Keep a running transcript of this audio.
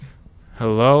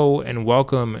Hello and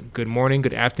welcome. Good morning,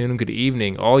 good afternoon, good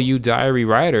evening, all you diary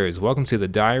writers. Welcome to the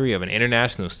Diary of an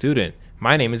International Student.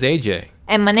 My name is AJ.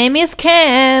 And my name is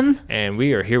Cam. And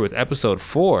we are here with episode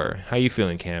 4. How you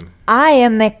feeling, Cam? I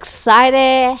am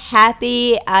excited,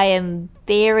 happy. I am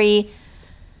very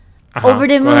over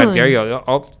the Go moon. ahead. There you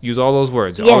go. Use all those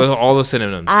words. Yes. All the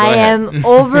synonyms. Go I ahead. am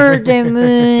over the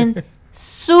moon.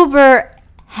 Super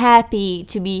happy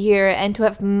to be here and to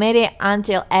have made it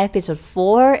until episode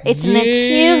 4. It's an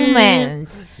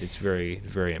achievement. It's very,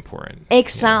 very important.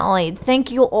 Exactly. Yeah.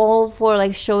 Thank you all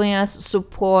for showing us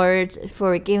support,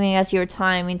 for giving us your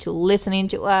time into listening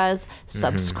to us,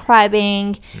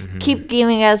 subscribing, keep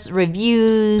giving us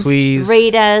reviews, please,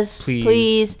 rate us,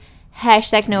 please.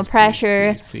 Hashtag no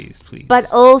pressure. Please.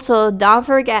 But also don't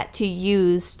forget to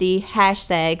use the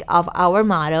hashtag of our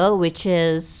motto, which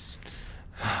is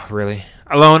really?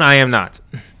 Alone I am not.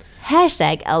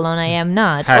 Hashtag alone I am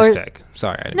not. Hashtag.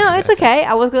 Sorry. No, it's okay.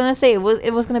 I was gonna say it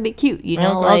was gonna be cute,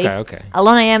 okay.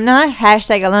 Alone I am not.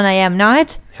 Hashtag alone I am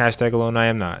not. Hashtag alone I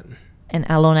am not. And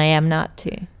alone I am not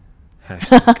too.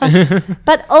 Hashtag.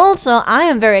 But also I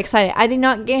am very excited. I did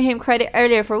not give him credit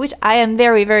earlier, for which I am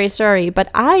very, very sorry. But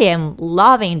I am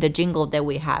loving the jingle that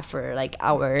we have for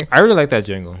our. I really like that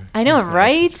jingle. I know,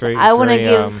 right? Very, I want to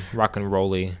give rock and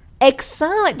rolly.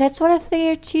 Exactly. That's what I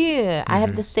figured too. I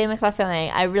have the same exact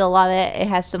feeling. I really love it. It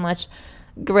has so much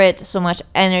grit, so much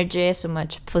energy, so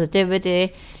much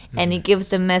positivity, and it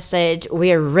gives the message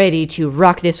we are ready to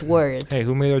rock this world. Hey,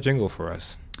 who made our jingle for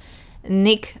us?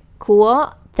 Nick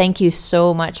Kuo. Thank you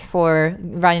so much for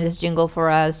writing this jingle for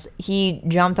us. He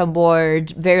jumped on board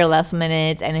very last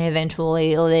minute and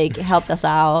eventually helped us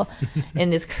out in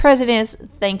this craziness.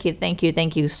 Thank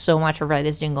you so much for writing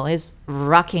this jingle. His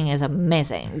rocking is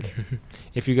amazing.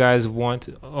 If you guys want,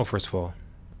 first of all,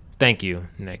 thank you,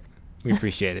 Nick. We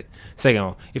appreciate it. Second of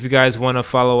all, if you guys want to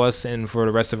follow us and for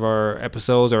the rest of our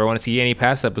episodes or want to see any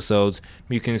past episodes,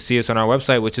 you can see us on our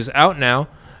website, which is out now.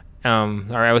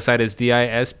 Our website is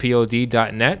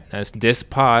dispod.net. That's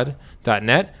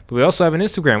dispod.net. But we also have an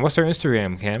Instagram. What's our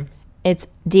Instagram, Cam? It's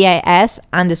dis_pod.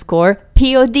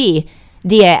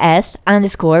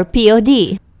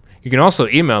 dis_pod. You can also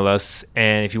email us,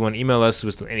 and if you want to email us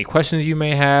with any questions you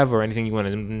may have or anything you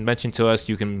want to mention to us,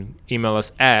 you can email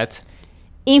us at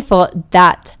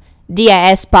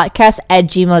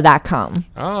info.dispodcast@gmail.com.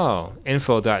 Oh,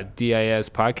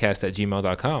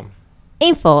 info.dispodcast@gmail.com.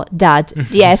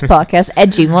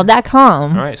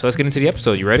 info.dispodcast@gmail.com. All right, so let's get into the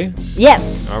episode. You ready?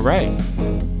 Yes. All right.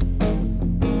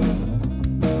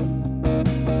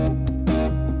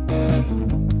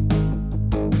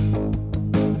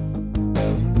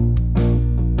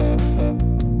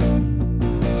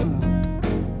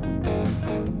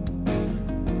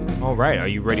 All right, are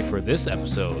you ready for this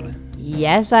episode?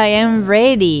 Yes, I am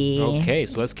ready. Okay,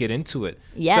 so let's get into it.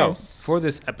 Yes. So, for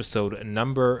this episode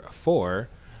number 4,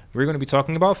 we're going to be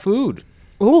talking about food.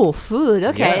 Ooh, food.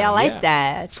 Okay, Yeah, I like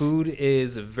that. Food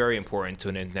is very important to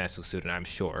an international student, I'm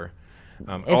sure.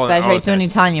 Especially to an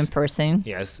Italian person.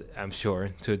 Yes, I'm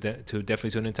sure. Definitely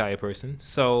to an Italian person.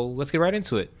 So let's get right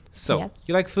into it. So, Yes.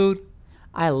 You like food?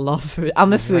 I love food.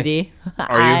 I'm a foodie.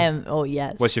 Are you? I am. Oh,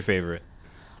 yes. What's your favorite?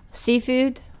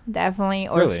 Seafood, definitely,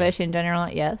 or Really? fish in general.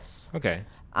 Yes. Okay.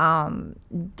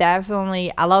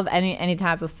 Definitely. I love any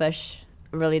type of fish.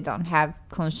 Really don't have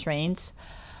constraints.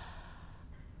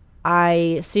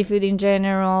 Seafood in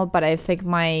general, but I think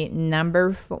my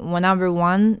number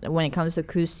one when it comes to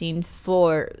cuisine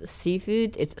for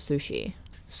seafood, it's sushi.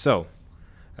 So,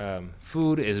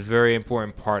 food is a very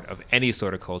important part of any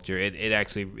sort of culture. It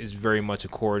actually is very much a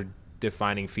core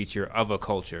defining feature of a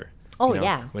culture. Oh,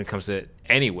 yeah. When it comes to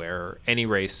anywhere, or any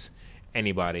race,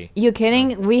 anybody. You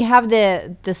kidding? We have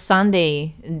the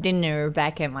Sunday dinner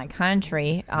back in my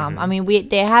country. I mean,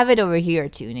 they have it over here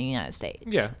too in the United States.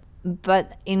 Yeah.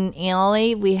 But in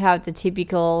Italy, we have the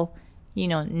typical,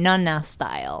 nonna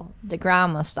style, the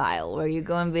grandma style, where you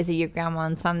go and visit your grandma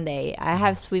on Sunday. I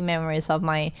have sweet memories of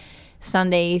my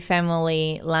Sunday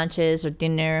family lunches or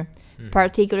dinner.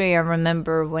 Particularly, I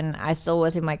remember when I still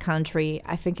was in my country,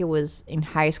 I think it was in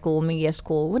high school, media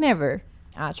school, whenever,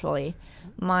 actually.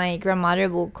 My grandmother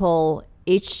would call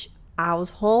each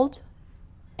household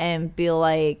and be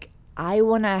like, I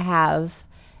want to have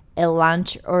a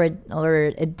lunch or a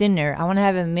dinner. I want to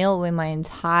have a meal with my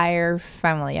entire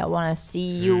family. I want to see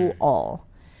you all.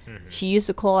 She used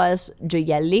to call us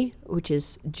gioielli, which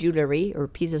is jewelry or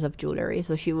pieces of jewelry.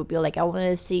 So she would be like, I want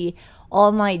to see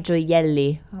all my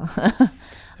gioielli.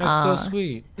 That's so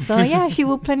sweet. So yeah, she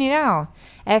would plan it out.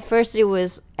 At first it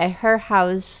was at her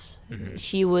house.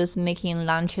 She was making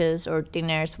lunches or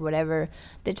dinners, whatever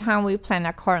the time we planned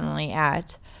accordingly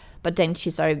at. But then she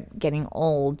started getting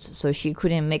old, so she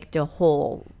couldn't make the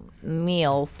whole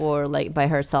meal for like by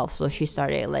herself. So she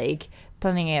started like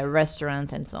planning at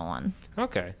restaurants and so on.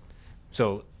 Okay.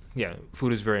 So, yeah,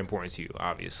 food is very important to you,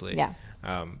 obviously. Yeah.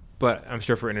 But I'm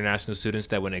sure for international students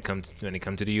that when they come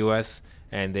to the U.S.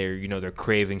 and they're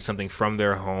craving something from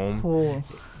their home, Oh.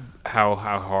 how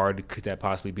hard could that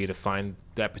possibly be to find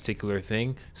that particular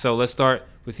thing? So let's start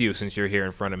with you since you're here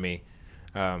in front of me.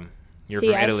 You're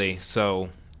See, from Italy, so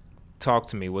talk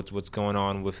to me. What's going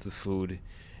on with the food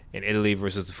in Italy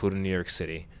versus the food in New York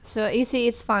City? So you see,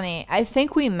 it's funny. I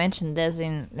think we mentioned this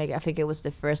in like I think it was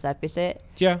the first episode.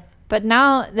 Yeah. But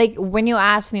now, like when you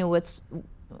ask me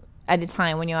at the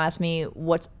time when you asked me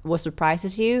what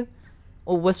surprises you,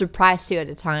 or what surprised you at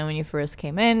the time when you first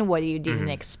came in, what you didn't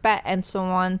expect, and so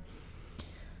on.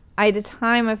 At the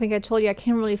time, I think I told you I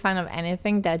can't really find of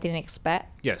anything that I didn't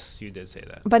expect. Yes, you did say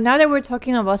that. But now that we're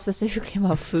talking about specifically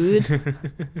about food,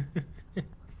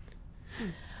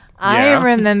 I Yeah.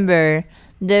 remember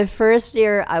the first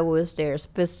year I was there,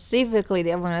 specifically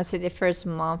when I say the first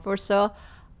month or so,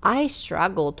 I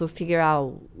struggled to figure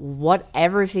out what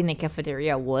everything in the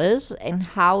cafeteria was and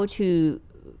how to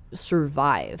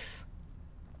survive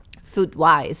food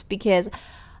wise, because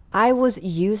I was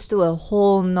used to a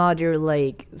whole nother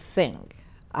like thing.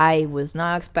 I was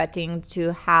not expecting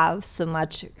to have so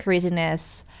much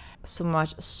craziness, so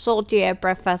much salty at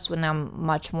breakfast when I'm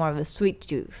much more of a sweet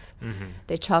tooth.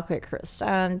 The chocolate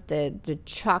croissant, the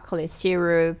chocolate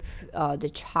syrup,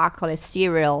 the chocolate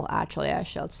cereal, actually, I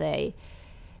should say,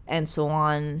 and so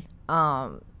on.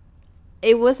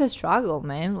 It was a struggle,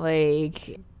 man.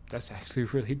 Like, That's actually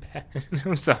really bad.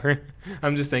 I'm sorry.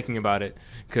 I'm just thinking about it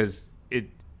because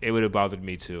it would have bothered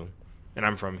me too, and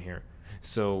I'm from here.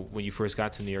 So when you first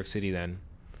got to New York City, then,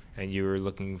 and you were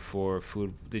looking for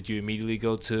food, did you immediately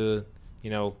go to,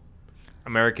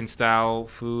 American style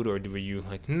food, or were you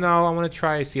like, no, I want to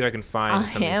try see if I can find I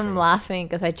something am from laughing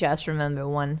because I just remember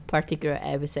one particular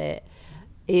episode.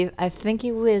 I think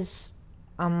it was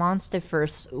amongst the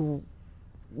first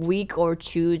week or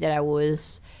two that I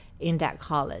was in that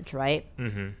college, right?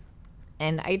 Mm-hmm.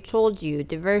 And I told you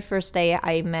the very first day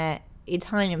I met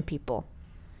Italian people.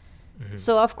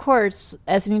 So of course,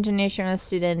 as an international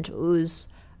student who's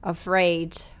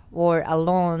afraid or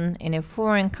alone in a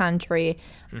foreign country,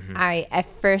 I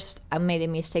made a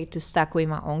mistake to stuck with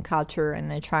my own culture,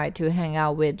 and I tried to hang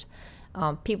out with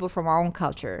people from my own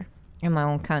culture in my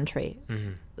own country.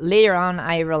 Later on,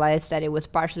 I realized that it was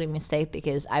partially a mistake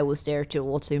because I was there to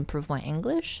also improve my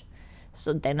English.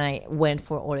 So then I went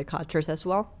for other cultures as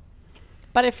well.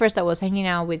 But at first I was hanging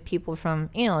out with people from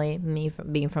Italy,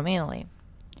 being from Italy.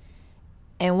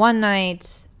 And one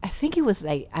night, I think it was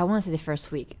like, I want to say the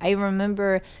first week, I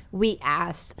remember we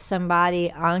asked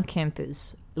somebody on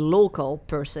campus, local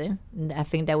person, I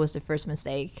think that was the first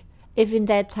mistake, if in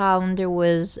that town there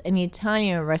was an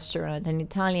Italian restaurant, an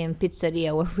Italian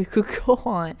pizzeria where we could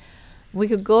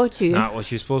go to. It's not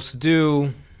what you're supposed to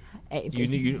do. I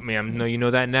I know you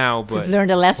know that now, but we've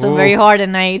learned a lesson Ooh. very hard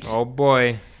tonight. Oh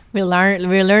boy! We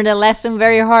learned a lesson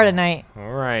very hard tonight.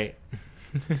 All right.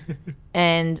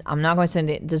 And I'm not going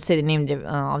to say the name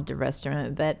of the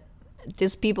restaurant, but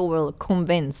these people were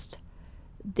convinced.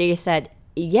 They said,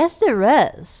 yes, there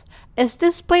is. It's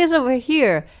this place over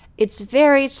here. It's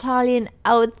very Italian,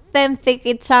 authentic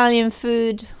Italian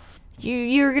food.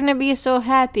 You're going to be so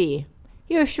happy.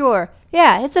 You're sure?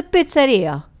 Yeah, it's a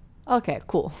pizzeria. Okay,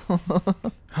 cool.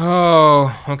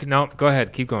 Oh, okay. No, go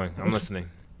ahead. Keep going. I'm listening.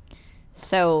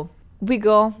 So we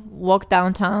walk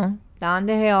downtown, down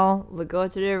the hill. We go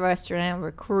to the restaurant.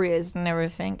 We're curious and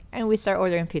everything. And we start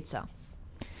ordering pizza.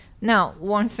 Now,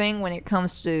 one thing when it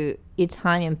comes to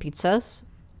Italian pizzas,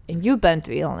 and you've been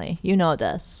to Italy, you know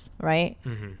this, right?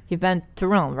 Mm-hmm. You've been to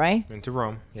Rome, right? Went to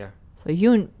Rome, yeah. So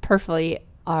you perfectly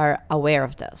are aware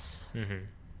of this. Mm-hmm.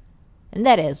 And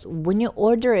that is, when you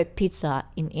order a pizza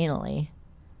in Italy,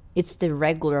 it's the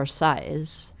regular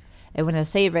size. And when I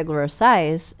say regular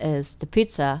size, is the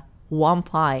pizza, one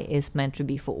pie is meant to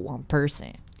be for one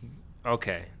person.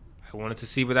 Okay. I wanted to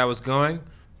see where that was going,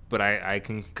 but I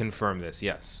can confirm this,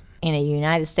 yes. In the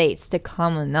United States, the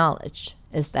common knowledge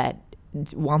is that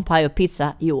one pie of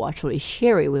pizza, you actually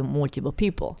share it with multiple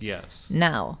people. Yes.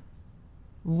 Now,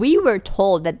 we were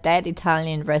told that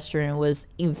Italian restaurant was,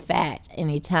 in fact, an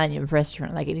Italian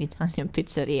restaurant, like an Italian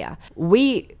pizzeria.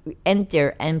 We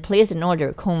entered and placed an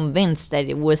order convinced that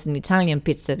it was an Italian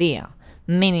pizzeria,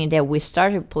 meaning that we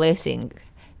started placing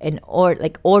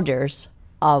orders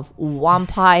of one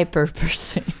pie per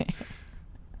person.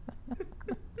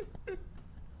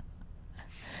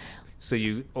 So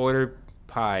you ordered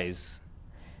pies.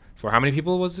 For how many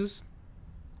people was this?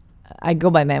 I go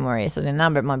by memory, so the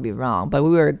number might be wrong, but we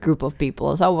were a group of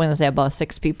people, so I want to say about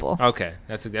 6 people. Okay,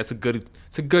 that's a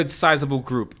good sizable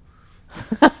group.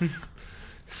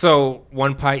 So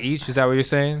 1 pie each, is that what you're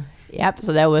saying? Yep,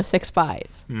 so there was 6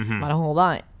 pies. Mm-hmm. But hold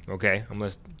on. Okay,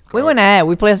 unless We went ahead,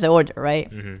 we placed the order, right?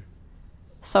 Mm-hmm.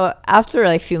 So after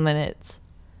like a few minutes,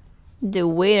 the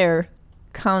waiter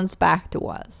comes back to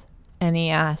us and he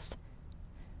asked,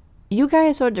 "You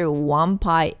guys order 1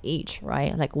 pie each,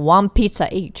 right? Like 1 pizza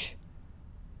each."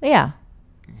 Yeah.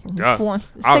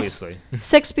 Obviously.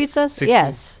 6 pizzas? 6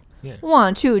 yes. Yeah.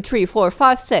 1, 2, 3, 4,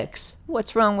 5, 6.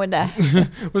 What's wrong with that?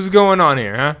 What's going on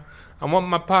here, huh? I want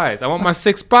my pies. I want my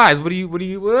 6 pies. What?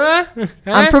 Huh?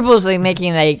 I'm purposely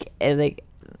making like an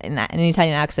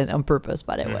Italian accent on purpose,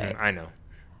 by the way. I know.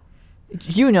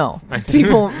 You know,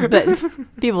 people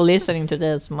listening to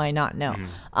this might not know.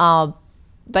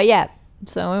 But yeah,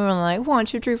 so we were like 1,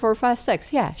 2, 3, 4, 5,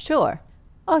 6. Yeah, sure.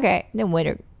 Okay. Then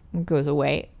waiter goes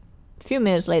away. A few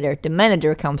minutes later, the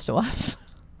manager comes to us.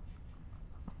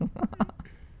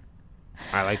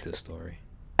 I like this story.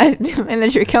 And the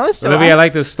manager comes to Olivia, us. I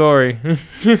like this story.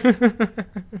 The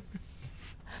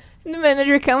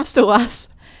manager comes to us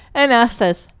and asks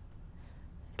us,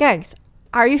 "Guys,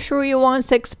 are you sure you want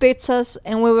 6 pizzas?"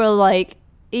 And we were like,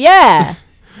 "Yeah."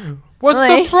 What's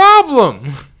Like- the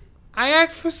problem? I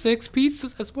asked for 6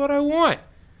 pizzas. That's what I want.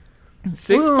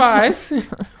 6 pies.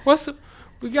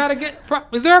 We gotta get.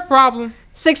 Is there a problem?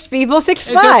 6 people, 6 Is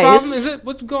there a problem? pies. Is it?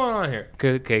 What's going on here?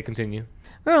 Okay, continue.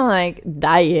 We were like,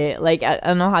 diet. Like, I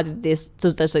don't know how to do this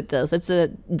like this. It's a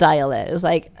dialect. It's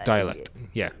like, Dialect.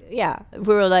 Yeah. yeah.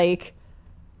 We were like,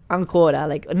 ancora,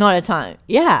 like, another time.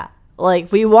 Yeah.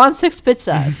 Like, we want 6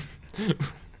 pizzas.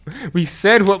 We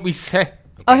said what we said.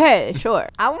 Okay, sure.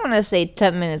 I want to say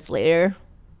 10 minutes later,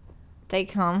 they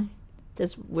come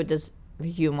with this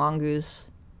humongous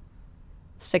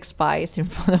 6 pies in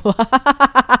front of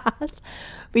us.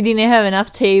 We didn't have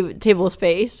enough table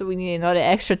space, so we needed another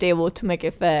extra table to make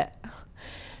it fit.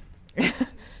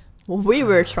 We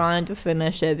were trying to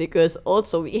finish it because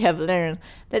also we have learned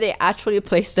that they actually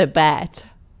placed a bet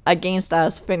against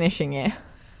us finishing it.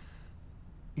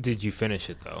 Did you finish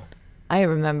it though? I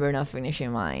remember not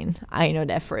finishing mine. I know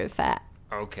that for a fact.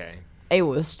 Okay. It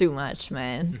was too much,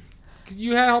 man. Could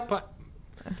you help?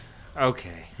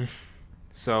 Okay.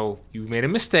 So you made a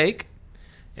mistake,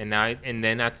 and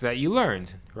then after that you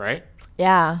learned, right?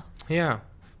 Yeah. Yeah.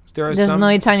 There's no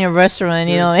Italian restaurant,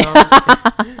 you know.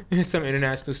 There's some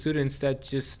international students that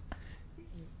just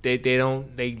they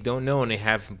don't know, and they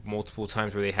have multiple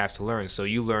times where they have to learn. So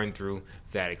you learn through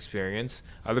that experience.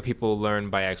 Other people learn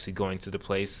by actually going to the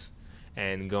place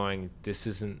and going, this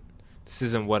isn't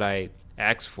what I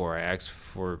asked for. I asked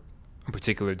for a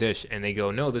particular dish, and they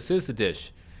go, no, this is the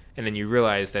dish. And then you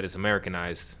realize that it's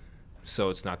Americanized, so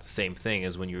it's not the same thing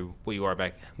as what you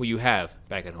have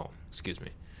back at home. Excuse me.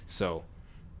 So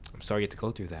I'm sorry you had to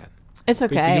go through that. It's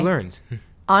okay. But you learned.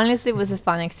 Honestly, it was a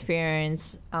fun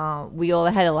experience. We all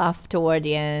had a laugh toward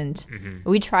the end. Mm-hmm.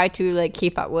 We tried to like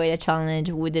keep up with the challenge.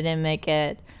 We didn't make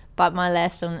it. But my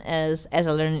lesson is, as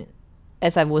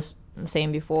I was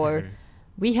saying before,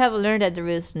 we have learned that there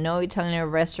is no Italian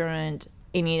restaurant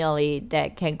in Italy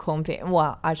that can compare.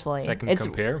 Well, actually, That can it's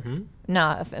compare?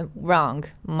 no wrong.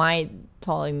 My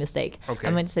totally mistake. Okay.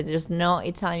 I meant to say there's no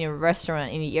Italian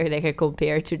restaurant in Italy that can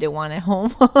compare to the one at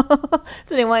home, to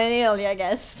the one in Italy, I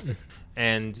guess.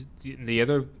 And the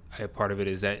other part of it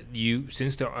is that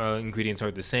since the ingredients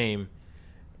are the same,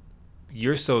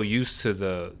 you're so used to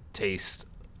the taste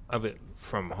of it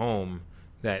from home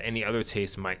that any other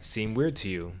taste might seem weird to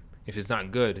you. If it's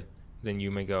not good, then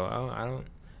you may go, oh,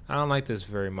 I don't like this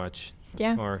very much.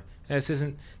 Yeah. Or this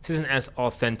isn't as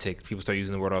authentic. People start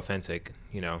using the word authentic,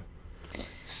 you know.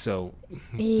 So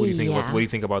what do you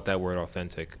think about that word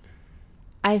authentic?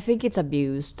 I think it's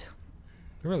abused.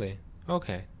 Really?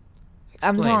 Okay.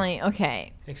 I'm Explain. telling you,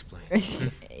 okay. Explain.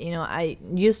 You know, I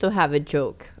used to have a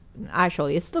joke.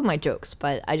 Actually, it's still my jokes,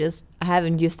 but I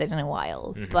haven't used it in a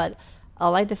while. But I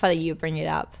like the fact that you bring it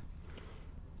up.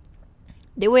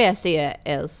 The way I see it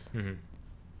is,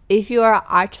 if you are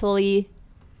actually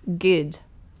good,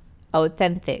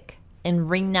 authentic, and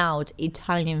renowned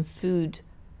Italian food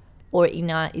or in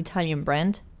an Italian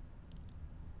brand,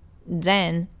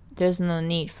 then there's no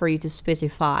need for you to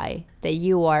specify that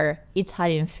you are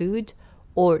Italian food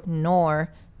or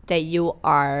nor that you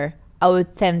are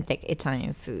authentic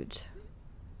Italian food.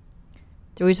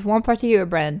 There is one particular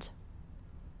brand,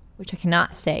 which I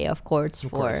cannot say, of course,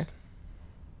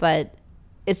 but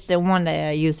it's the one that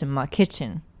I use in my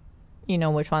kitchen. You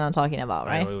know which one I'm talking about,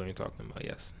 right? I know what you're talking about,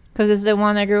 yes. Because it's the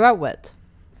one I grew up with.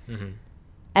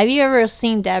 Have you ever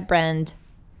seen that brand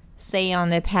say on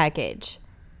the package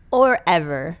or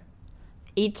ever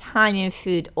Italian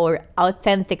food or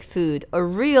authentic food or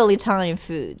real Italian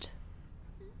food.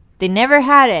 They never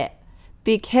had it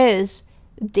because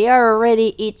they are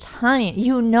already Italian.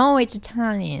 You know it's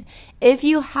Italian. If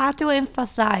you have to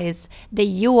emphasize that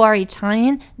you are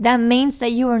Italian, that means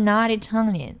that you are not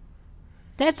Italian.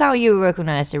 That's how you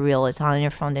recognize the real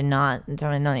Italian from the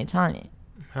non-Italian.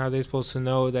 How are they supposed to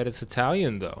know that it's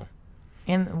Italian, though?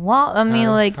 And well, I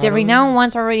mean, the renowned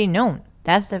ones already known.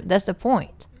 That's the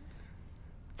point.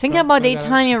 Think about the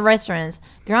Italian restaurants.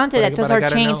 Granted that those are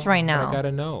chains right now. I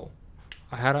gotta know.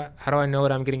 How do I know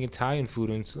that I'm getting Italian food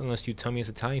unless you tell me it's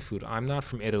Italian food? I'm not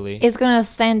from Italy. It's gonna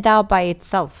stand out by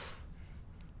itself.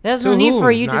 There's no need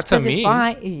for you to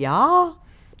specify. Yeah.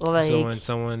 Like, so when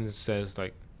someone says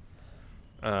like,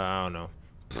 I don't know,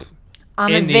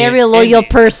 I'm a very loyal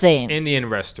person. Indian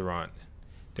restaurant,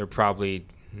 they're probably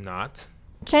not.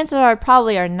 Chances are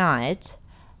probably are not.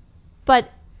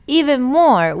 But even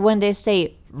more when they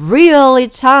say real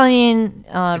Italian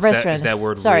restaurant. Is that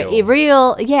word sorry,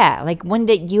 real? Yeah, like when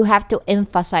you have to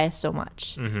emphasize so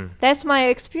much. Mm-hmm. That's my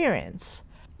experience.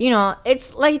 You know,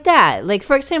 it's like that. Like,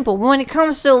 for example, when it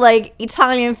comes to like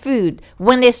Italian food,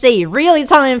 when they say real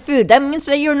Italian food, that means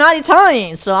that you're not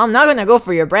Italian. So I'm not gonna go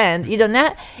for your brand. You don't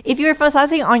know. If you're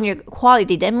emphasizing on your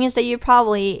quality, that means that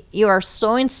you are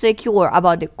so insecure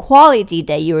about the quality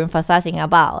that you're emphasizing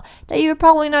about that you're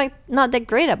probably not that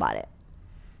great about it.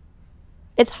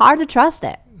 It's hard to trust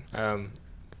it. I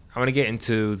want to get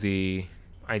into the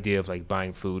idea of like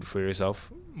buying food for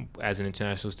yourself as an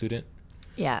international student.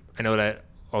 Yeah. I know that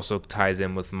also ties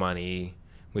in with money,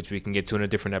 which we can get to in a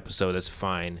different episode. That's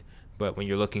fine. But when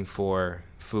you're looking for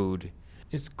food,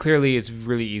 it's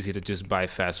really easy to just buy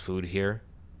fast food here,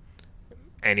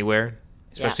 anywhere,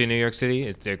 especially in New York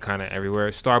City. They're kind of everywhere.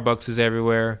 Starbucks is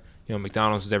everywhere. You know,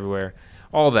 McDonald's is everywhere.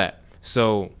 All that.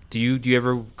 So do you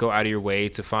ever go out of your way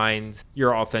to find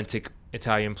your authentic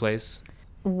Italian place?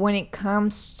 When it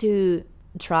comes to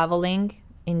traveling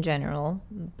in general,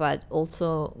 but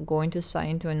also going to study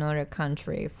into another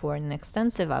country for an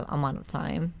extensive amount of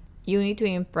time, you need to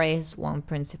embrace one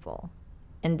principle.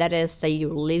 And that is that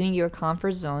you're leaving your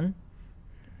comfort zone,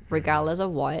 regardless of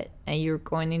what, and you're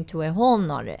going into a whole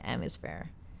nother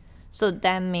atmosphere. So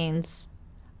that means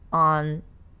on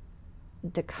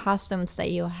the customs that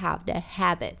you have, the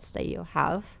habits that you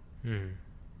have,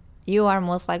 you are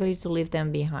most likely to leave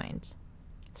them behind.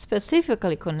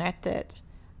 Specifically connected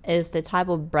is the type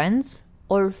of brands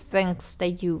or things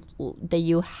that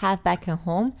you have back at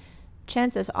home.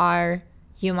 Chances are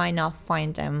you might not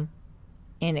find them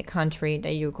in the country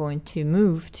that you're going to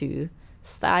move to,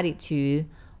 study to,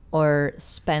 or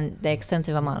spend the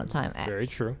extensive amount of time at. Very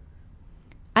true.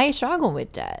 I struggle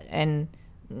with that, and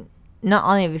not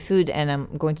only with food, and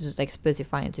I'm going to like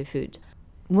specify into food.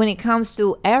 When it comes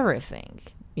to everything,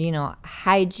 you know,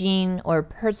 hygiene or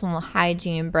personal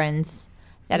hygiene brands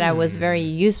that I was very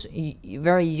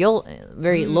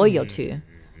loyal to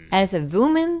as a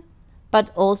woman, but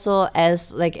also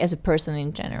as a person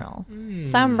in general.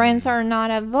 Some brands are not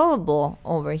available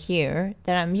over here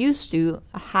that I'm used to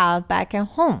have back at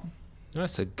home.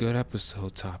 That's a good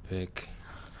episode topic.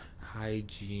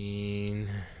 Hygiene.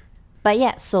 But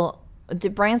yeah, so the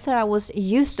brands that I was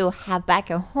used to have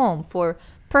back at home for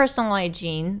personal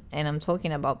hygiene, and I'm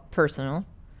talking about personal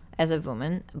as a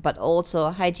woman, but also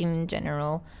hygiene in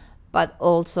general, but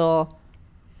also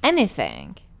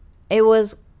anything. It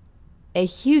was a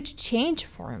huge change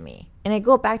for me. And I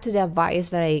go back to the advice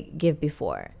that I give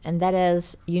before, and that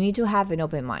is you need to have an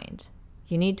open mind.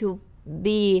 You need to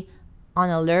be on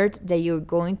alert that you're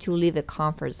going to leave the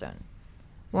comfort zone.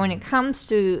 When it comes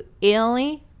to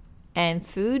Italy and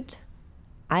food,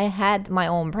 I had my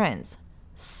own brands.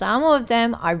 Some of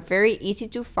them are very easy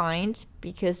to find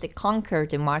because they conquer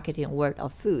the marketing world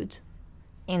of food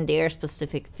in their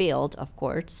specific field, of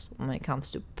course, when it comes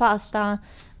to pasta,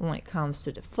 when it comes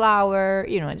to the flour,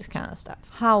 you know, this kind of stuff.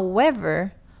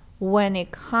 However, when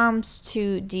it comes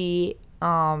to the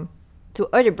to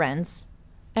other brands,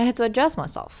 I had to adjust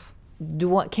myself.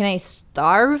 Can I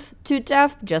starve to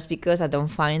death just because I don't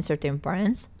find certain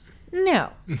brands?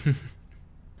 No.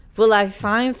 Will I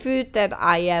find food that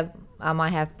I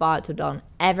might have thought to don't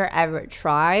ever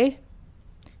try?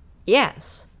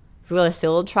 Yes. Will I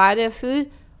still try the food?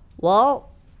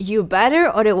 Well, you better,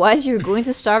 otherwise you're going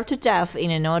to starve to death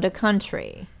in another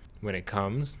country. When it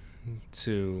comes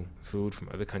to food from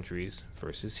other countries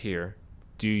versus here,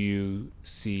 do you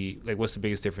see, like, what's the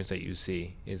biggest difference that you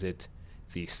see? Is it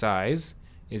the size?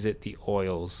 Is it the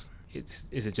oils?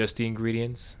 Is it just the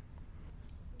ingredients?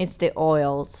 It's the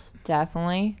oils,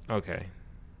 definitely. Okay.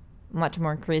 Much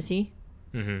more greasy.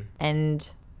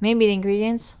 And maybe the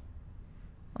ingredients.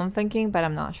 I'm thinking, but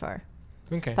I'm not sure.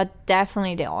 Okay. But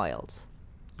definitely the oils.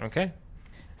 Okay.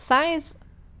 Size,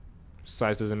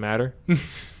 Size doesn't matter.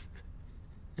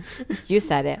 you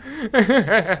said it.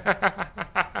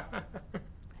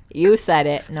 You said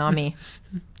it, not me.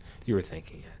 You were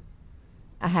thinking it.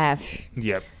 I have.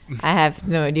 Yep. I have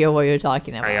no idea what you're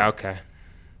talking about. Yeah, okay.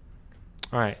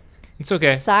 All right. It's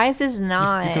okay. Size is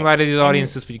not. You can lie to these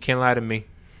audiences, but you can't lie to me.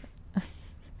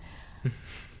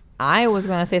 I was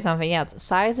going to say something else.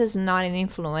 Size is not an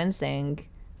influencing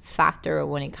factor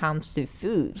when it comes to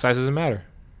food. Size doesn't matter.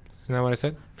 Isn't that what I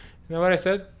said? Isn't that what I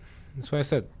said? That's what I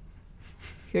said.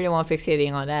 You're the one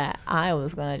fixating on that. I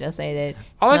was going to just say that.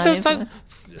 All I said was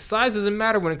size doesn't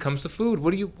matter when it comes to food.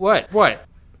 What? What'd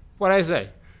I say?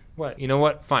 What? You know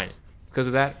what? Fine. Because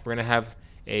of that, we're going to have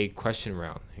a question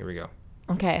round. Here we go.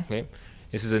 Okay.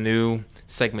 This is a new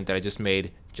segment that I just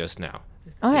made just now.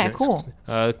 Okay, cool.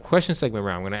 Question segment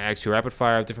round. I'm going to ask you rapid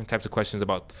fire different types of questions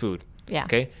about the food. Yeah.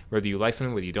 Okay? Whether you like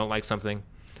something, whether you don't like something,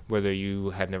 whether you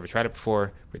have never tried it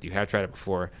before, whether you have tried it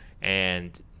before,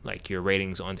 and like your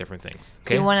ratings on different things.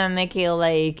 Okay? Do you want to make it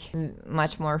like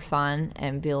much more fun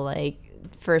and be like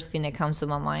first thing that comes to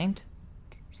my mind?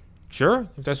 Sure,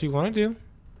 if that's what you want to do.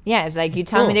 Yeah, it's like you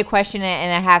tell me the question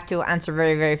and I have to answer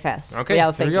very, very fast. Okay,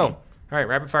 without here we thinking. go. All right,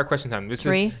 rapid fire question time.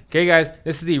 Okay, guys,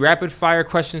 this is the rapid fire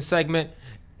question segment.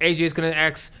 AJ is going to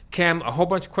ask Cam a whole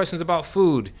bunch of questions about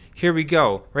food. Here we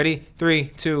go. Ready?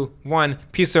 3, 2, 1.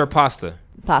 Pizza or pasta?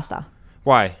 Pasta.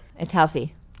 Why? It's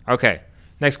healthy. Okay.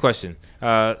 Next question.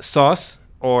 Sauce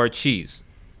or cheese?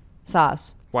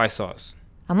 Sauce. Why sauce?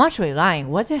 I'm actually lying.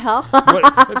 What the hell?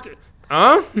 What?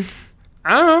 I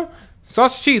don't know.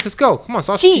 Sauce or cheese? Let's go. Come on,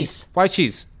 sauce or cheese. Why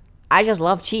cheese? I just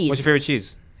love cheese. What's your favorite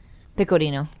cheese?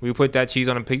 Pecorino. Will you put that cheese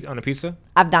on a pizza?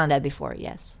 I've done that before,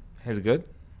 yes. Is it good?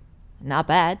 Not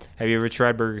bad. Have you ever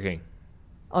tried Burger King?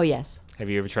 Oh, yes. Have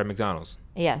you ever tried McDonald's?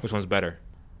 Yes. Which one's better?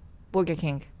 Burger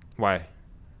King. Why?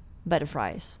 Better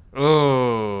fries.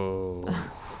 Oh.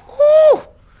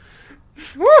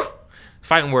 Woo!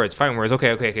 Fighting words.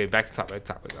 Okay. Back to topic.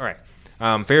 All right.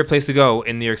 Favorite place to go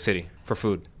in New York City for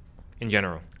food in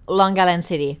general? Long Island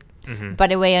City. Mm-hmm. By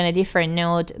the way, on a different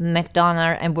note,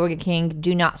 McDonald's and Burger King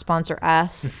do not sponsor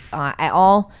us at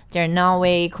all. They're no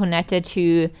way connected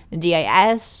to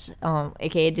DIS,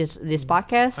 aka this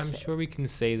podcast. I'm sure we can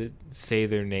say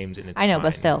their names and it's I know,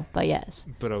 fine. but yes.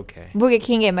 But okay. Burger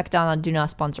King and McDonald's do not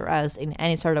sponsor us in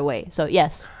any sort of way. So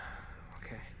yes.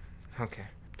 Okay.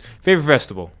 Favorite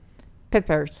vegetable?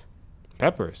 Peppers.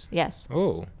 Peppers. Yes.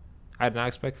 Oh, I did not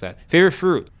expect that. Favorite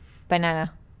fruit?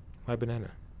 Banana. Why banana?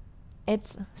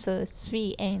 It's so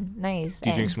sweet and nice.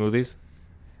 Do you drink smoothies?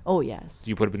 Oh, yes.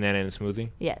 Do you put a banana in a smoothie?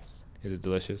 Yes. Is it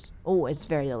delicious? Oh, it's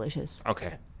very delicious.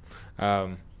 Okay.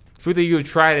 Food that you have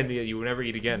tried and you will never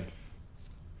eat again?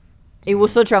 It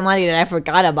was so traumatic that I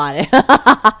forgot about it.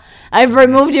 I've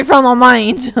removed it from my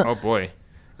mind. Oh, boy.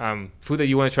 Food that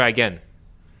you want to try again?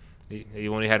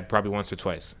 You only had probably once or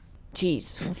twice.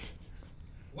 Cheese.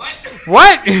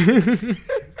 What?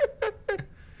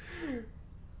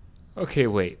 Okay,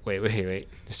 wait.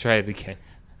 Let's try it again.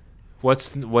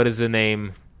 What is the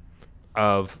name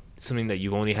of something that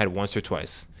you've only had once or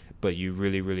twice, but you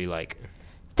really, really like?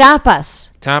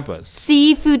 Tapas.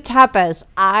 Seafood tapas.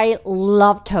 I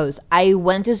love those. I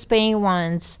went to Spain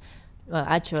once. Well,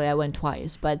 actually, I went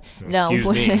twice, but Excuse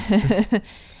me.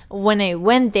 When I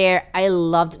went there, I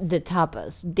loved the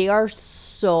tapas. They are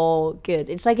so good.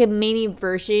 It's like a mini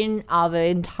version of an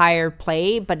entire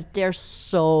plate, but they're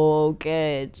so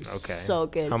good. Okay. So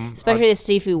good. Especially the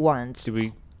seafood ones.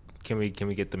 Can we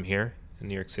get them here in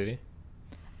New York City?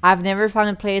 I've never found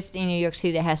a place in New York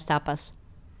City that has tapas.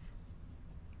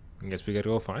 I guess we gotta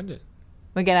go find it.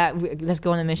 Let's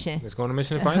go on a mission. Let's go on a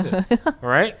mission to find it. All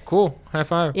right, cool. High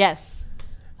five. Yes.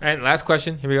 And last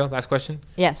question. Here we go. Last question.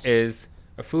 Yes. Is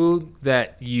a food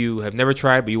that you have never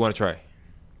tried but you want to try?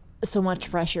 So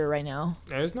much pressure right now.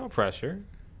 There's no pressure.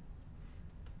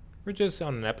 We're just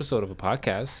on an episode of a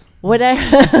podcast. What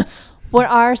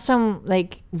are some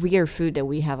like weird food that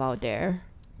we have out there?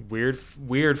 Weird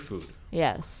food.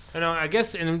 Yes. I know. I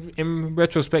guess in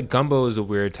retrospect, gumbo is a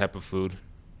weird type of food,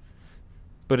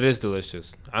 but it is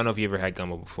delicious. I don't know if you ever had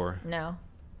gumbo before. No.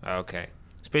 Okay.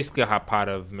 It's basically a hot pot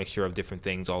of mixture of different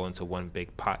things all into one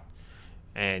big pot.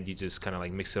 And you just kind of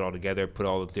like mix it all together, put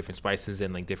all the different spices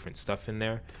and like different stuff in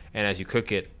there. And as you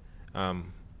cook it,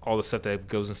 all the stuff that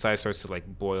goes inside starts to like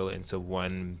boil into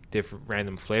one different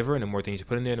random flavor. And the more things you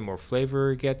put in there, the more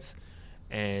flavor it gets.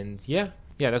 And yeah,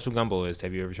 that's what gumbo is.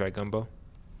 Have you ever tried gumbo?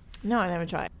 No, I never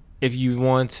tried. If you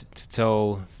want to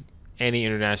tell any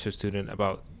international student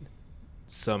about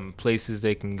some places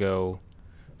they can go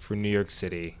for New York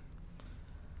City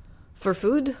For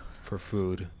food? for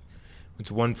food,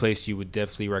 what's one place you would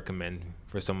definitely recommend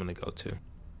for someone to go to?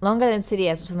 Long Island City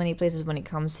has so many places when it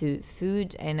comes to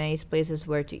food and nice places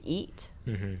where to eat.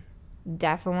 Mm-hmm.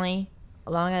 Definitely.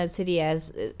 Long Island City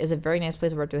is a very nice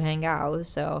place where to hang out.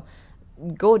 So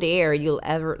go there. You'll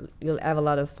have a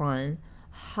lot of fun.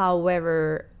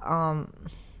 However,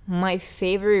 my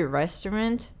favorite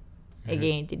restaurant,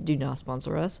 again, they do not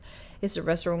sponsor us. It's a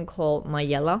restaurant called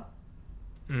Mayella.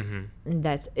 Mm-hmm.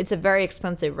 It's a very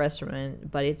expensive restaurant,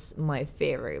 but it's my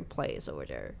favorite place over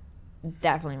there.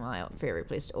 Definitely my favorite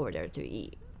place over there to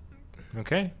eat.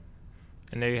 Okay.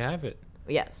 And there you have it.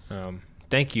 Yes.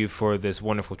 Thank you for this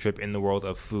wonderful trip in the world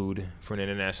of food for an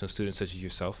international student such as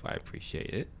yourself. I appreciate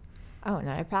it. Oh,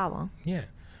 not a problem. Yeah.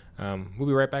 We'll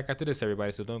be right back after this,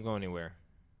 everybody, so don't go anywhere.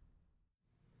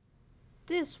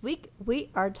 This week we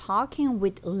are talking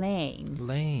with Lane.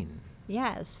 Lane.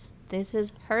 Yes, this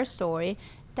is her story.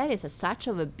 That is such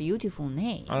of a beautiful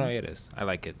name. Oh, no, it is. I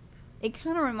like it. It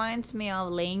kind of reminds me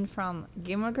of Lane from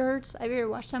Gilmore Girls. Have you ever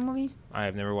watched that movie? I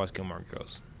have never watched Gilmore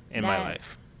Girls in my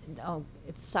life. Oh,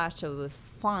 it's such a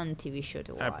fun TV show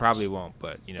to watch. I probably won't,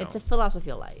 but, you know. It's a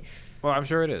philosophy of life. Well, I'm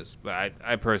sure it is, but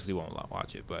I personally won't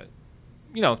watch it, but,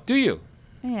 you know, do you?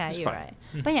 Yeah, It's you're fun. right.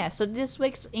 But yeah, so this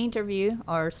week's interview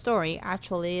or story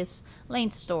actually is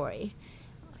Lane's story.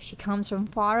 She comes from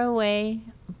far away,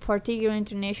 particular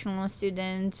international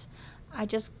student.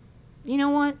 You know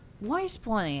what? Why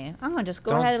spoiling it? I'm gonna just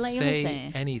go ahead and let you Don't listen.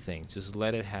 say anything. Just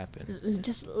let it happen.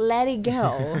 Just let it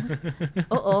go.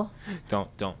 Uh-oh. Don't.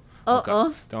 Uh-oh.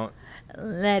 Okay. Don't.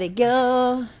 Let it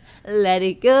go. Let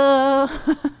it go.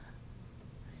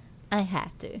 I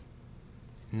had to.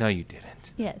 No, you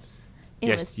didn't. Yes.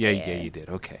 Yes, yeah, you did.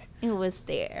 Okay. It was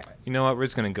there. You know what? We're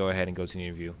just going to go ahead and go to the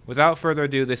interview. Without further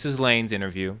ado, this is Lane's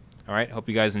interview. All right? Hope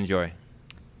you guys enjoy.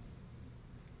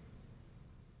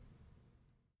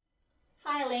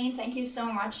 Hi, Lane. Thank you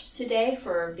so much today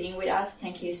for being with us.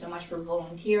 Thank you so much for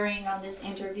volunteering on this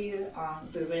interview.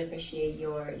 We really appreciate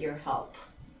your help.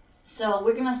 So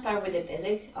we're going to start with the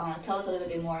basic. Tell us a little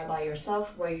bit more about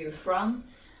yourself, where you're from,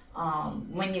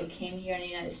 when you came here in the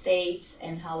United States,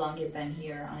 and how long you've been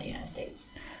here in the United States.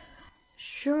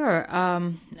 Sure.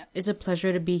 It's a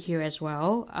pleasure to be here as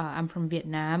well. I'm from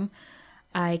Vietnam.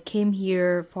 I came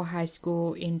here for high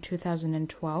school in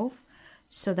 2012.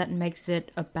 So that makes it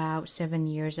about 7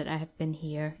 years that I have been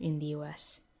here in the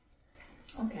U.S.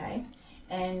 Okay.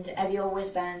 And have you always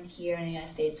been here in the United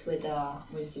States with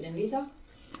student visa?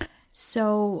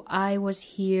 So I was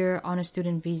here on a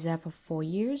student visa for 5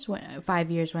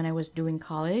 years when I was doing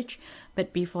college.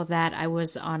 But before that, I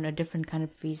was on a different kind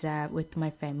of visa with my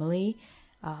family.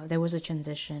 There was a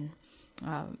transition.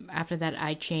 After that,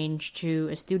 I changed to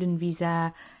a student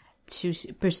visa to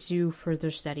pursue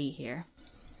further study here.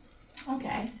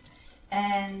 Okay.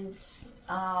 And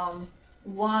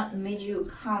what made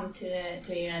you come to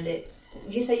the United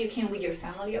States? You said you came with your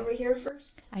family over here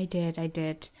first? I did.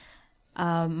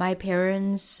 My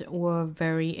parents were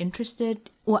very interested,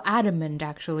 or adamant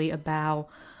actually, about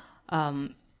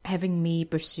having me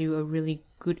pursue a really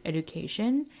good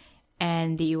education.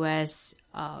 And the US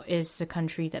is a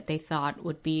country that they thought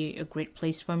would be a great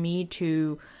place for me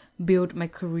to build my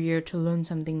career, to learn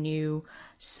something new.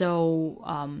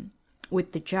 So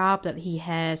with the job that he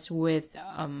has, with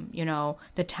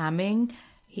the timing,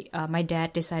 my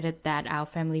dad decided that our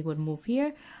family would move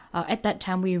here. At that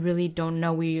time, we really don't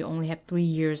know. We only have 3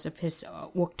 years of his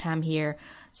work time here.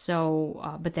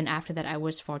 So, but then after that, I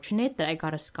was fortunate that I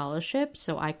got a scholarship,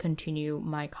 so I continue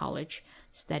my college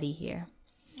study here.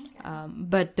 Okay.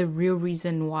 But the real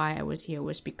reason why I was here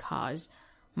was because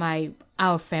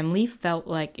our family felt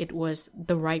like it was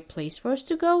the right place for us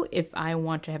to go if I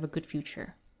want to have a good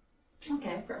future.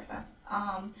 Okay, perfect.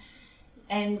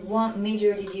 And what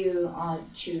major did you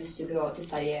choose to go to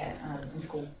study at in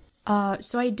school?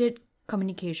 So I did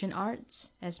communication arts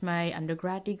as my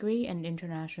undergrad degree and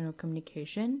international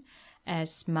communication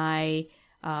as my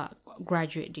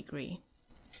graduate degree.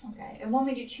 Okay, and what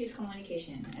made you choose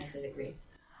communication as a degree?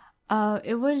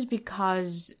 It was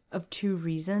because of two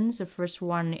reasons. The first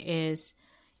one is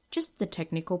just the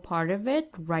technical part of it,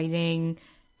 writing,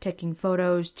 taking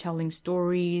photos, telling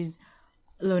stories,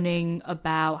 learning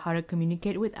about how to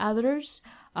communicate with others.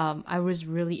 I was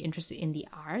really interested in the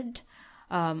art.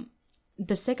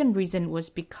 The second reason was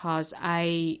because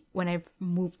when I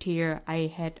moved here, I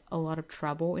had a lot of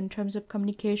trouble in terms of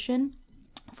communication,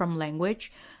 from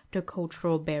language to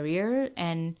cultural barrier,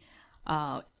 and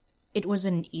it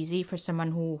wasn't easy for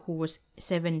someone who was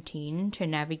 17 to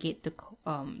navigate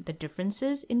the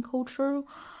differences in culture.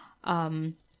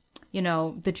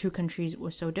 The two countries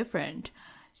were so different.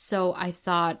 So I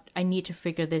thought I need to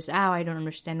figure this out. I don't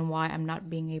understand why I'm not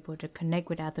being able to connect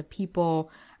with other people.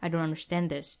 I don't understand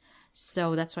this.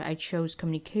 So that's why I chose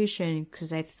communication,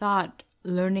 because I thought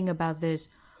learning about this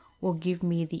will give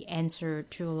me the answer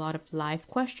to a lot of life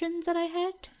questions that I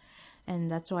had.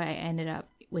 And that's why I ended up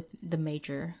with the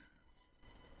major.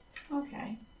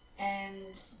 Okay.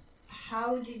 And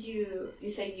how did you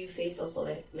say you faced also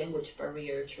the language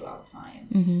barrier throughout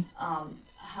time.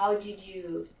 How did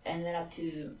you ended up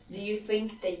to, do you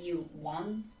think that you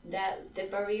won the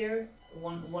barrier,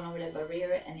 won over the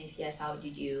barrier? And if yes, how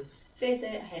did you face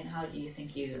it? And how do you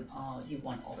think you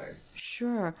won over?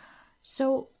 Sure.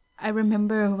 So I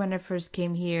remember when I first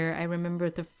came here, I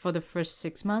remember for the first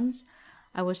 6 months,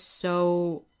 I was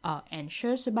so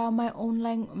anxious about my own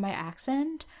my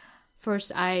accent.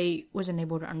 First, I wasn't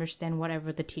able to understand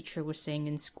whatever the teacher was saying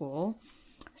in school.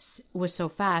 It was so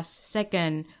fast.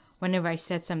 Second, whenever I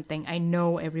said something, I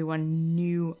know everyone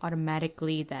knew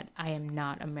automatically that I am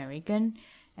not American,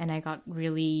 and I got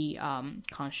really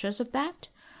conscious of that.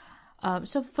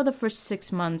 So for the first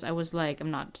 6 months, I was like,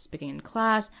 I'm not speaking in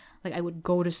class. Like, I would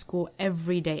go to school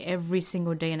every day, every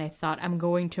single day, and I thought I'm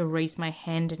going to raise my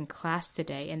hand in class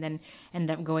today, and then end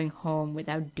up going home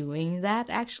without doing that,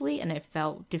 actually, and I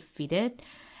felt defeated.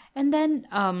 And then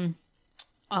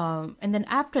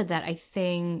after that, I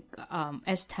think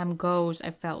as time goes, I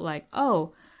felt like,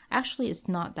 oh, actually it's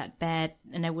not that bad,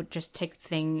 and I would just take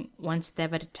things one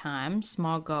step at a time,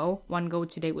 small goal. One goal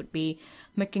today would be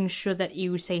making sure that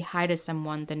you say hi to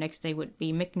someone. The next day would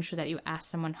be making sure that you ask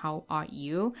someone, how are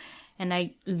you? And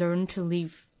I learned to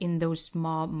live in those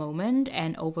small moments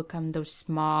and overcome those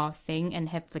small things and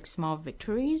have like small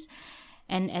victories.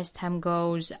 And as time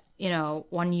goes,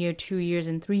 1 year, 2 years,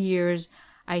 and 3 years,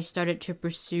 I started to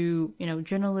pursue,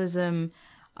 journalism.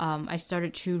 I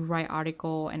started to write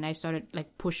article, and I started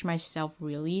like push myself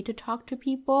really to talk to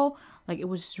people. Like, it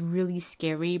was really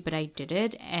scary, but I did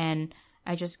it, and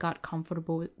I just got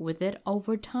comfortable with it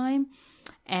over time.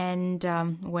 And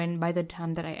when by the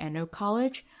time that I entered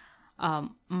college,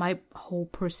 my whole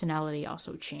personality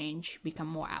also changed, become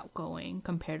more outgoing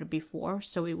compared to before.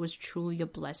 So it was truly a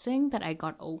blessing that I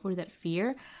got over that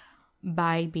fear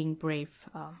by being brave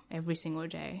every single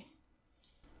day.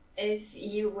 If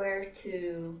you were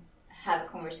to have a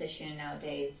conversation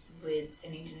nowadays with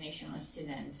an international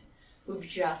student who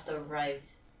just arrived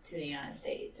to the United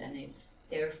States and it's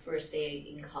their first day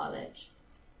in college,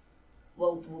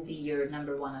 what would be your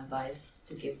number one advice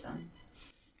to give them?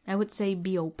 I would say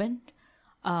be open.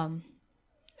 I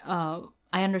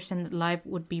understand that life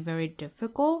would be very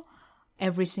difficult.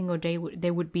 Every single day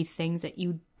there would be things that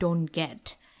you don't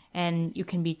get, and you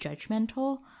can be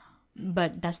judgmental.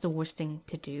 But that's the worst thing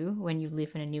to do when you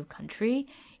live in a new country.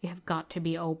 You have got to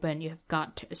be open. You have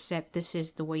got to accept this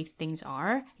is the way things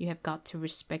are. You have got to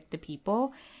respect the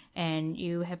people. And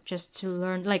you have just to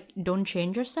learn, like, don't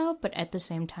change yourself, but at the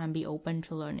same time be open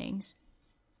to learnings.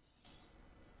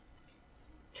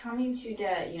 Coming to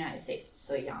the United States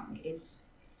so young,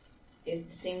 it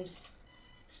seems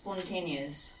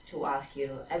spontaneous to ask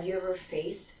you, have you ever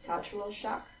faced cultural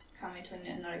shock coming to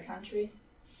another country?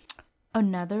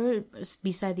 Another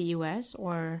beside the US,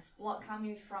 or? Well,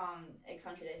 coming from a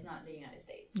country that is not the United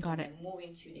States. Got it. And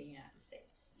moving to the United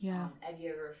States. Yeah. Have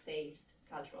you ever faced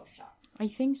cultural shock? I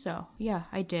think so. Yeah,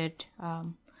 I did.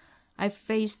 I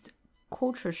faced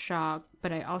culture shock,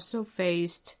 but I also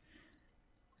faced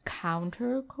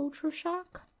counter culture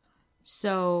shock.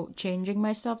 So changing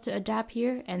myself to adapt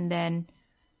here, and then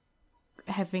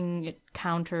having it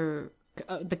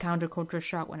the counter culture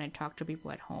shock when I talk to people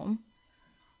at home.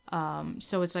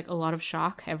 So it's like a lot of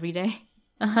shock every day.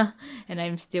 And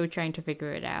I'm still trying to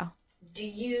figure it out. Do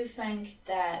you think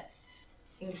that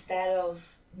instead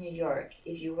of New York,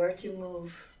 if you had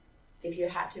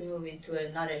to move into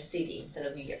another city instead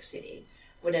of New York City,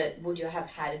 would you have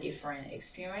had a different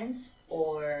experience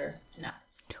or not?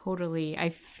 Totally. I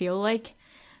feel like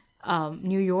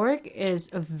New York is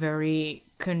a very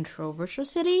controversial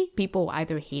city. People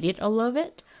either hate it or love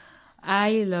it.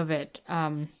 I love it.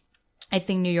 I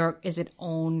think New York is its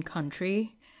own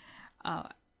country.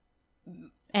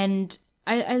 And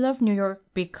I love New York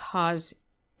because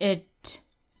it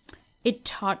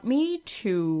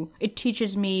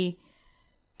teaches me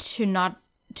to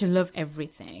love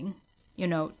everything,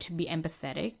 to be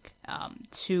empathetic,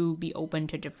 to be open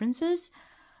to differences.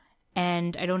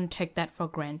 And I don't take that for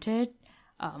granted.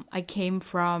 I came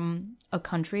from a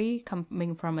country,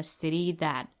 coming from a city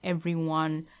that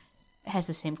everyone has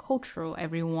the same culture,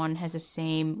 everyone has the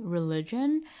same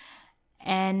religion.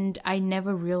 And I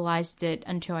never realized it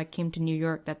until I came to New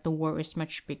York that the world is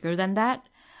much bigger than that.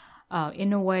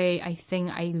 In a way, I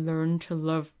think I learned to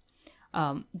love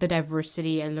the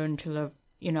diversity. I learned to love,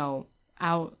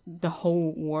 out the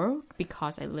whole world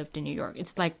because I lived in New York.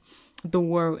 It's like the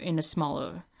world in a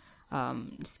smaller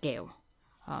scale.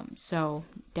 So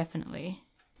definitely.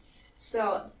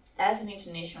 So, as an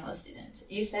international student,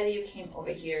 you said you came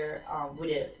over here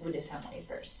with the family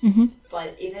first.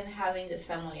 But even having the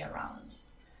family around,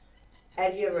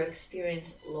 have you ever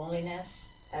experienced loneliness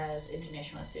as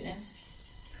international student?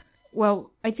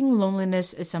 Well, I think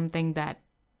loneliness is something that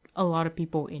a lot of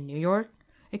people in New York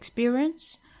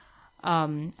experience.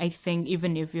 I think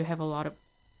even if you have a lot of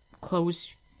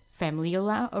close family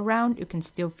around, you can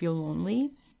still feel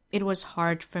lonely. It was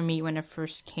hard for me when I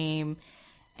first came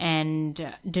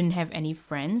and didn't have any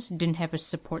friends, didn't have a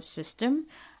support system.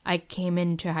 I came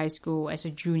into high school as a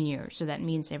junior, so that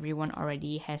means everyone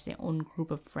already has their own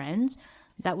group of friends.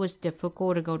 That was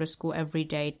difficult to go to school every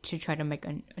day to try to make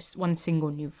one single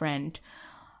new friend.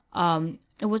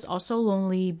 It was also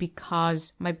lonely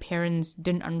because my parents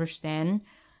didn't understand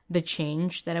the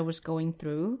change that I was going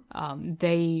through.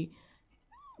 They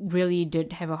really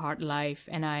did have a hard life,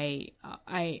 and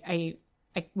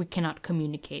we cannot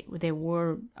communicate. There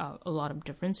were a lot of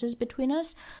differences between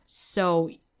us, so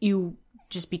you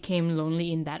just became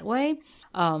lonely in that way.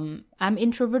 I'm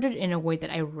introverted in a way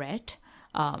that I read,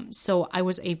 so I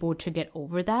was able to get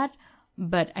over that.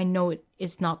 But I know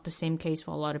it's not the same case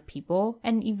for a lot of people,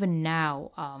 and even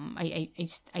now, I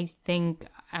think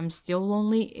I'm still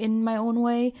lonely in my own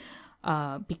way,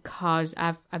 because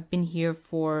I've been here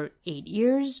for 8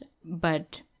 years,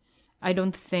 but I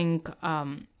don't think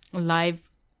life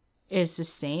is the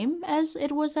same as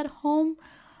it was at home.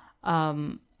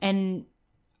 And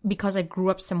because I grew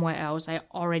up somewhere else, I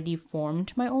already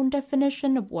formed my own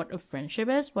definition of what a friendship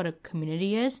is, what a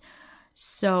community is.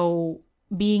 So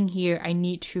being here, I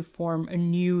need to form a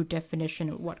new definition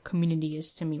of what community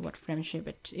is to me, what friendship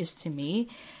it is to me.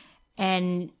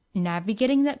 And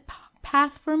navigating that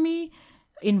path for me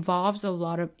involves a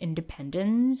lot of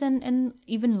independence and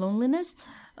even loneliness.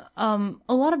 A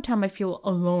lot of time I feel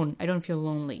alone. I don't feel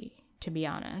lonely, to be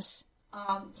honest.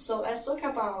 So let's talk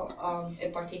about a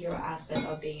particular aspect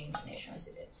of being international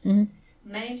students.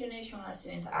 Many international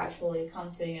students actually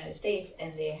come to the United States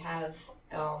and they have,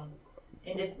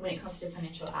 when it comes to the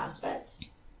financial aspect,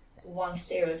 one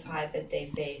stereotype that they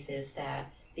face is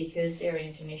that because they're an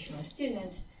international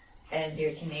student and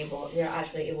they're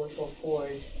actually able to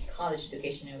afford college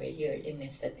education over here, it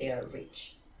means that they are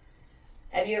rich.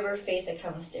 Have you ever faced that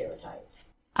kind of stereotype?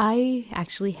 I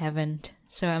actually haven't,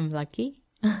 so I'm lucky.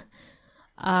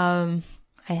 I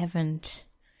haven't.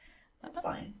 That's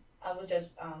fine. I was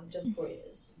just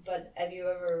curious. But have you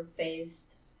ever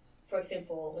faced, for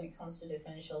example, when it comes to the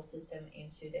financial system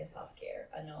into the healthcare?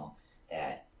 I know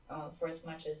that for as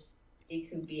much as it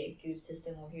could be a good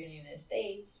system over here in the United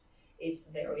States, it's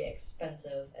very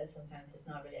expensive and sometimes it's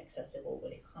not really accessible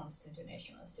when it comes to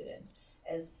international students.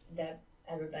 Has that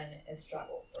ever been a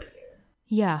struggle for you?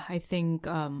 Yeah, I think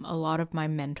a lot of my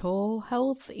mental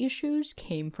health issues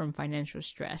came from financial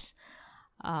stress.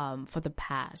 For the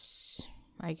past,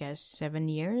 I guess, 7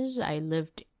 years, I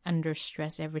lived under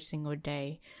stress every single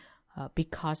day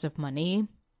because of money.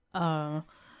 I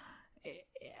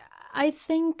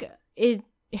think it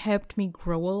helped me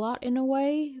grow a lot in a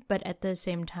way, but at the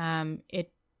same time,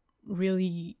 it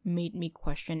really made me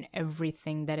question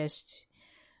everything that is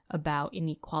about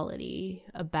inequality,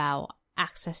 about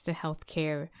access to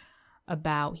healthcare,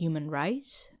 about human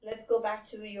rights. Let's go back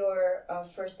to your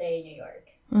first day in New York.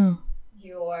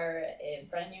 You are a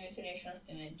brand new international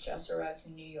student, just arrived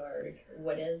in New York.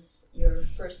 What is your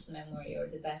first memory or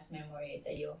the best memory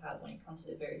that you'll have when it comes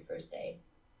to the very first day?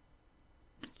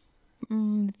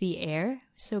 The air,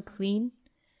 so clean.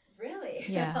 Really?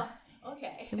 Yeah.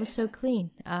 Okay. It was so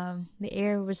clean. The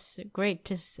air was great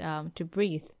to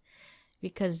breathe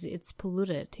because it's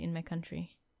polluted in my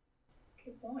country.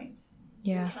 Good point.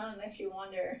 Yeah. It kind of makes you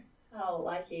wonder how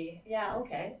lucky. Yeah.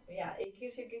 Okay. Yeah. It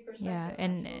gives you a good perspective. Yeah,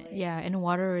 and actually. and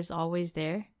water is always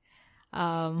there.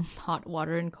 Hot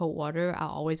water and cold water are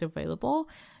always available.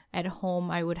 At home,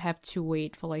 I would have to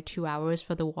wait for like 2 hours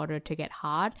for the water to get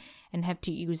hot and have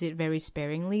to use it very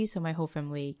sparingly so my whole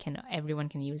family everyone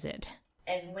can use it.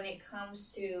 And when it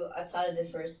comes to outside of the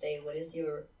first day, what is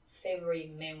your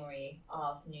favorite memory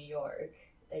of New York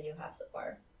that you have so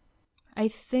far? I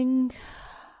think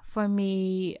for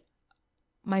me,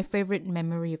 my favorite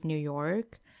memory of New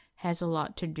York has a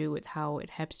lot to do with how it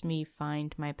helps me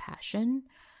find my passion.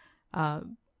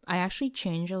 I actually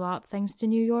changed a lot thanks to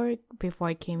New York. Before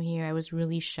I came here, I was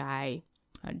really shy.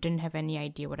 I didn't have any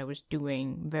idea what I was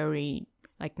doing. Very,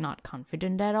 not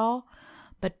confident at all.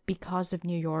 But because of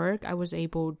New York, I was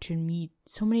able to meet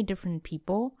so many different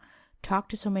people, talk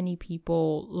to so many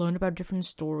people, learn about different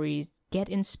stories, get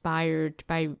inspired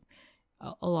by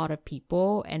a lot of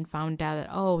people, and found out that,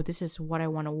 oh, this is what I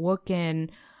want to work in.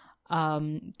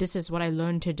 This is what I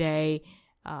learned today.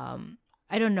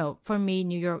 I don't know. For me,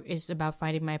 New York is about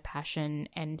finding my passion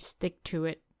and stick to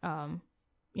it,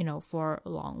 for a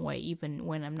long way, even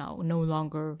when I'm no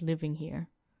longer living here.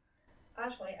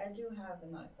 Actually, I do have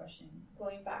another question.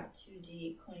 Going back to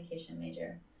the communication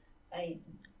major,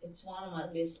 it's one of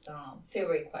my least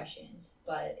favorite questions,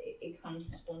 but it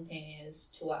comes spontaneous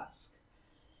to ask.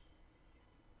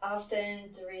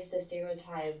 Often there is the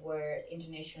stereotype where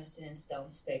international students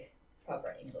don't speak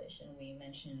proper English, and we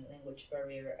mentioned language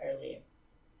barrier earlier.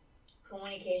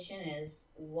 Communication is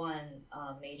one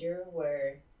major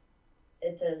where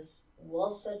it is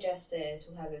well suggested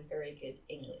to have a very good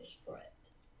English for it.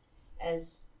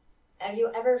 Have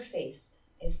you ever faced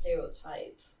a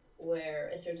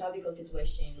stereotypical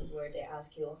situation where they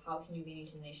ask you, how can you be an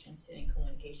international student in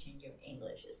communication, your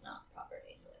English is not proper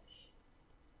English?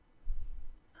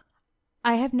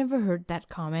 I have never heard that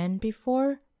comment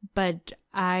before, but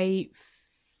I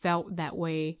felt that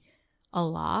way a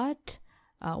lot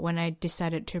when I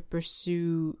decided to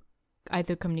pursue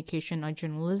either communication or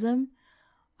journalism.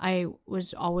 I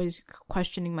was always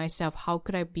questioning myself, how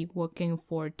could I be working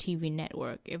for a TV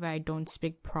network if I don't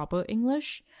speak proper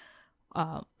English?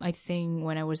 I think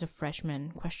when I was a freshman,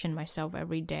 questioned myself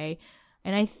every day.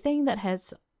 And I think that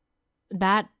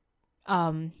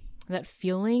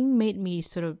feeling made me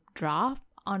sort of drop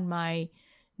on my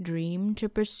dream to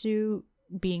pursue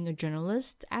being a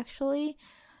journalist, actually,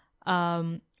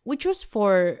 which was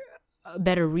for a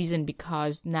better reason,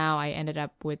 because now I ended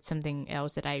up with something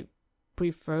else that I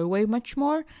prefer way much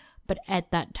more. But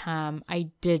at that time, I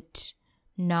did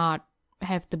not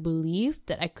have the belief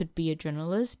that I could be a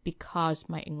journalist because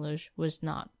my English was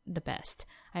not the best.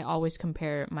 I always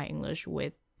compare my English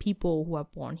with people who are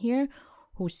born here,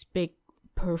 who speak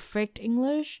perfect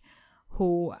English,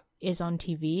 who is on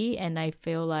TV, and I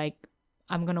feel like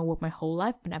I'm gonna work my whole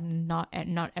life, but I'm not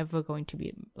ever going to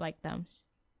be like them.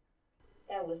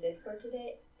 That was it for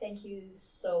today. Thank you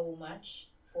so much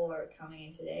for coming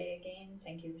in today again.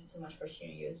 Thank you so much for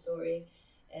sharing your story,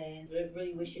 and we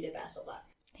really wish you the best of luck.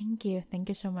 Thank you. Thank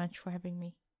you so much for having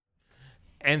me.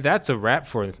 And that's a wrap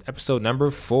for episode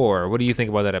number 4. What do you think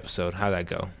about that episode? How'd that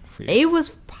go for you? It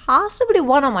was possibly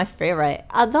one of my favorite,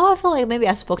 although I feel like maybe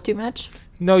I spoke too much.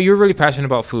 No, you're really passionate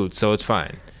about food, so it's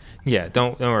fine. Yeah,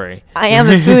 don't worry. I am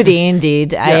a foodie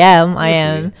indeed. I am.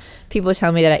 Foodie. People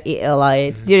tell me that I eat a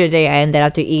lot. The other day I ended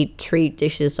up to eat 3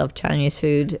 dishes of Chinese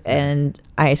food and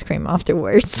ice cream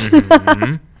afterwards.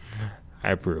 Mm-hmm.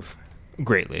 I approve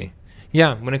greatly.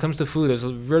 Yeah, when it comes to food, it's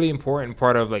a really important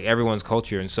part of like everyone's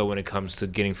culture. And so when it comes to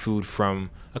getting food from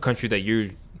a country that you're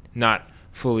not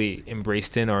fully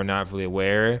embraced in or not fully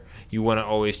aware, you want to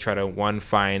always try to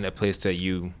find a place that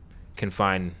you can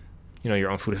find, your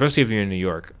own food, especially if you're in New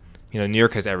York. New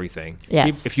York has everything.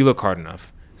 Yes. If you look hard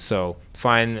enough. So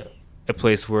find a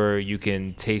place where you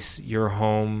can taste your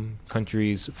home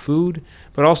country's food,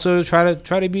 but also try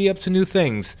to be up to new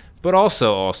things. But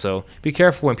also be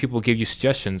careful when people give you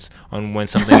suggestions on when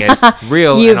something is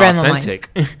real and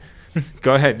authentic.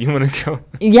 Go ahead. You want to go?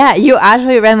 Yeah, you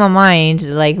actually read my mind.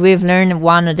 Like, we've learned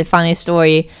one of the funny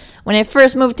story. When I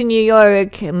first moved to New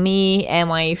York, me and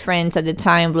my friends at the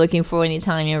time were looking for an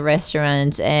Italian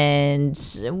restaurant, and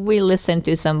we listened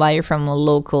to somebody from a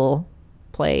local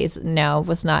place. No, it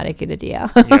was not a good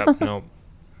idea. Yep, no.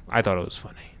 I thought it was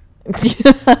funny.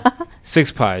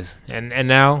 6 pies. And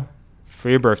now, for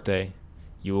your birthday,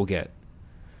 you will get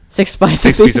 6 pies.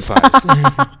 6 pieces of pies.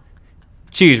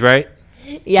 Cheese, right?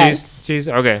 Yes. Cheese?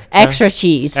 Okay. Extra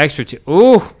cheese. Extra cheese.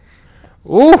 Ooh.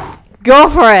 Go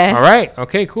for it. All right.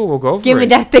 Okay, cool. We'll go for it. Give me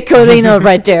that pecorino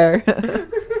right there.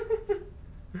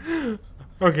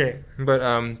 Okay. But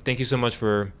thank you so much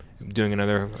for doing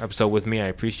another episode with me. I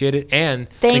appreciate it. And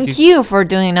thank you for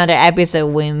doing another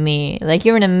episode with me. Like,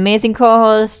 you're an amazing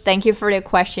co-host. Thank you for the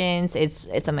questions. It's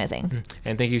amazing.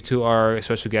 And thank you to our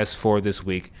special guests for this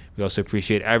week. We also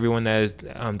appreciate everyone that has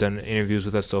done interviews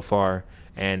with us so far,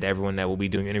 and everyone that will be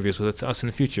doing interviews with us in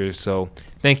the future. So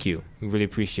thank you. We really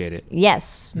appreciate it.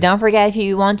 Yes. Don't forget, if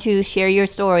you want to share your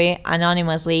story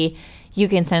anonymously, you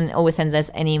can always send us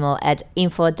an email at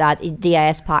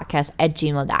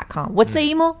info.dispodcast@gmail.com. What's the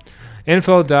email?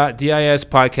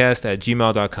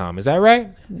 info.dispodcast@gmail.com. Is that right?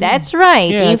 That's right.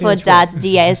 Yeah,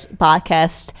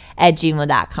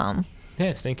 info.dispodcast@gmail.com.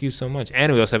 Yes, thank you so much.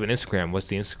 And we also have an Instagram. What's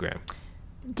the Instagram?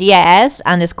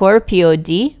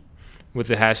 DIS_POD. With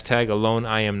the hashtag alone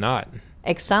I am not.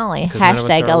 Exactly. 'Cause none of us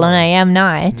Hashtag are alone alone. I am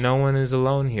not. No one is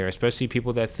alone here, especially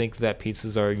people that think that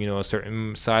pizzas are, a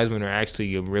certain size when they're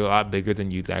actually a real lot bigger than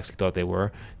you actually thought they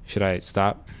were. Should I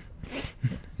stop?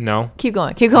 No? Keep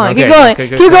going. Keep going. Okay, Keep going. okay,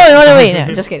 Keep good. going all the way.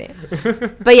 No, just kidding.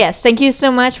 But yes, thank you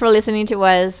so much for listening to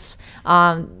us.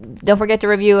 Don't forget to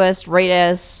review us, rate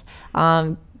us,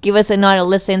 give us another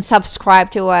listen,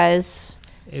 subscribe to us.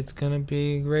 It's going to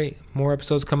be great. More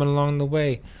episodes coming along the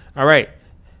way. All right.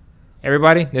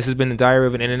 Everybody, this has been the Diary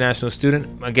of an International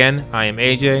Student. Again, I am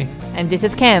AJ. And this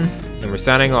is Kim. And we're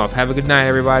signing off. Have a good night,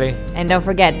 everybody. And don't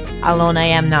forget, alone I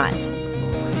am not.